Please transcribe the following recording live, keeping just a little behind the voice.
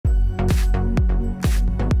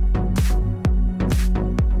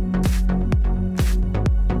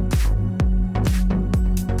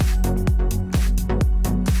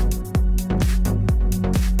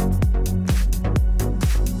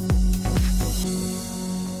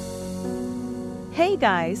Hey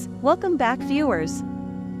guys, welcome back viewers.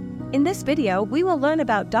 In this video we will learn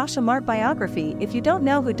about Dasha Mart biography. If you don't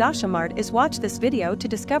know who Dasha Mart is, watch this video to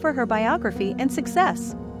discover her biography and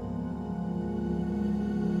success.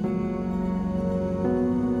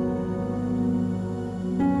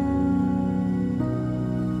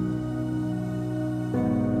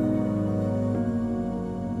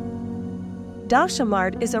 Dasha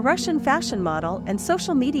Mart is a Russian fashion model and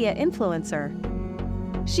social media influencer.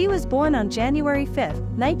 She was born on January 5,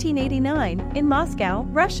 1989, in Moscow,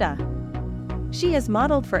 Russia. She has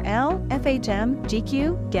modeled for Elle, FHM,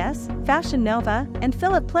 GQ, Guess, Fashion Nova, and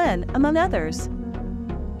Philipp Plein, among others.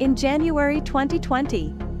 In January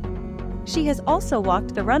 2020, she has also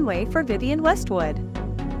walked the runway for Vivienne Westwood.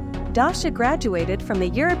 Dasha graduated from the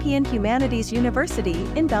European Humanities University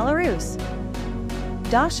in Belarus.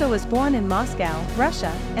 Dasha was born in Moscow,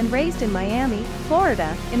 Russia, and raised in Miami,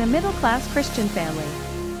 Florida, in a middle-class Christian family.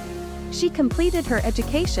 She completed her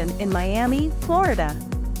education in Miami, Florida.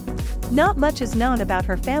 Not much is known about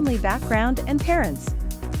her family background and parents.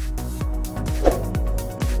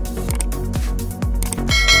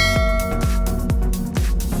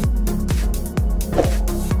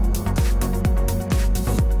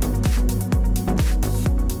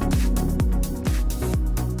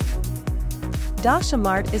 Dasha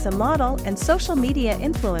Mart is a model and social media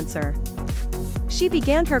influencer. She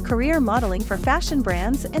began her career modeling for fashion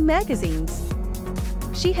brands and magazines.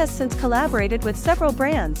 She has since collaborated with several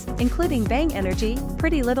brands, including Bang Energy,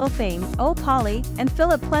 Pretty Little Thing, Oh Polly, and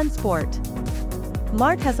Philipp Plein Sport.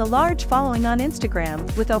 Mart has a large following on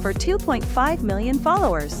Instagram, with over 2.5 million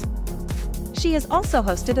followers. She has also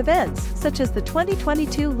hosted events, such as the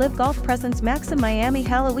 2022 Live Golf Presents Maxim Miami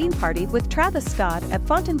Halloween Party with Travis Scott at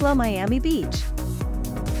Fontainebleau Miami Beach.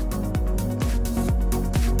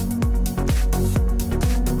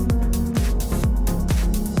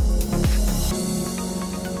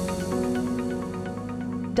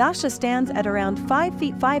 Dasha stands at around 5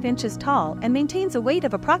 feet 5 inches tall and maintains a weight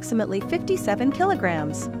of approximately 57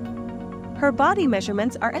 kilograms. Her body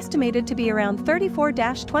measurements are estimated to be around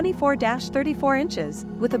 34-24-34 inches,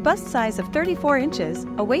 with a bust size of 34 inches,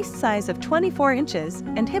 a waist size of 24 inches,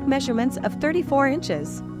 and hip measurements of 34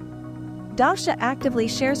 inches. Dasha actively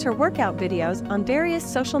shares her workout videos on various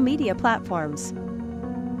social media platforms.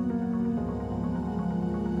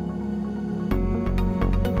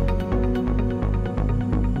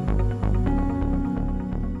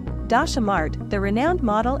 Dasha Mart, the renowned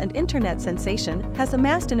model and internet sensation, has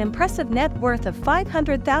amassed an impressive net worth of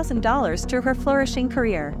 $500,000 through her flourishing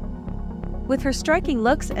career. With her striking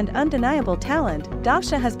looks and undeniable talent,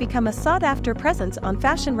 Dasha has become a sought-after presence on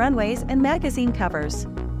fashion runways and magazine covers.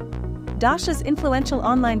 Dasha's influential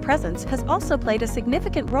online presence has also played a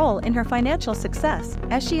significant role in her financial success,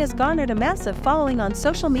 as she has garnered a massive following on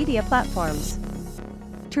social media platforms.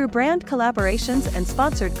 Through brand collaborations and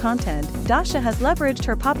sponsored content, Dasha has leveraged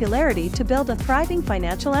her popularity to build a thriving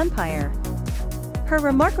financial empire. Her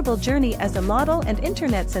remarkable journey as a model and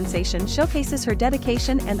internet sensation showcases her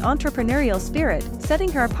dedication and entrepreneurial spirit, setting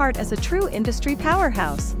her apart as a true industry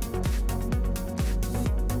powerhouse.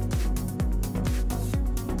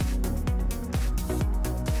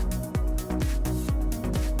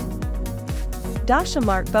 Dasha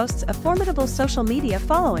Mart boasts a formidable social media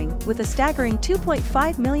following, with a staggering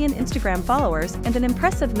 2.5 million Instagram followers and an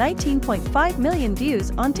impressive 19.5 million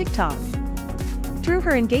views on TikTok. Through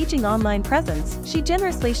her engaging online presence, she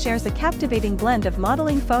generously shares a captivating blend of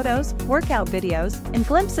modeling photos, workout videos, and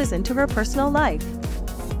glimpses into her personal life.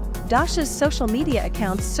 Dasha's social media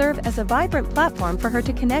accounts serve as a vibrant platform for her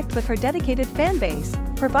to connect with her dedicated fan base,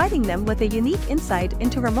 providing them with a unique insight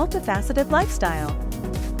into her multifaceted lifestyle.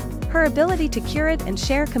 Her ability to curate and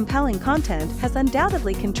share compelling content has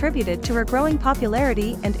undoubtedly contributed to her growing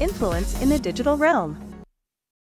popularity and influence in the digital realm.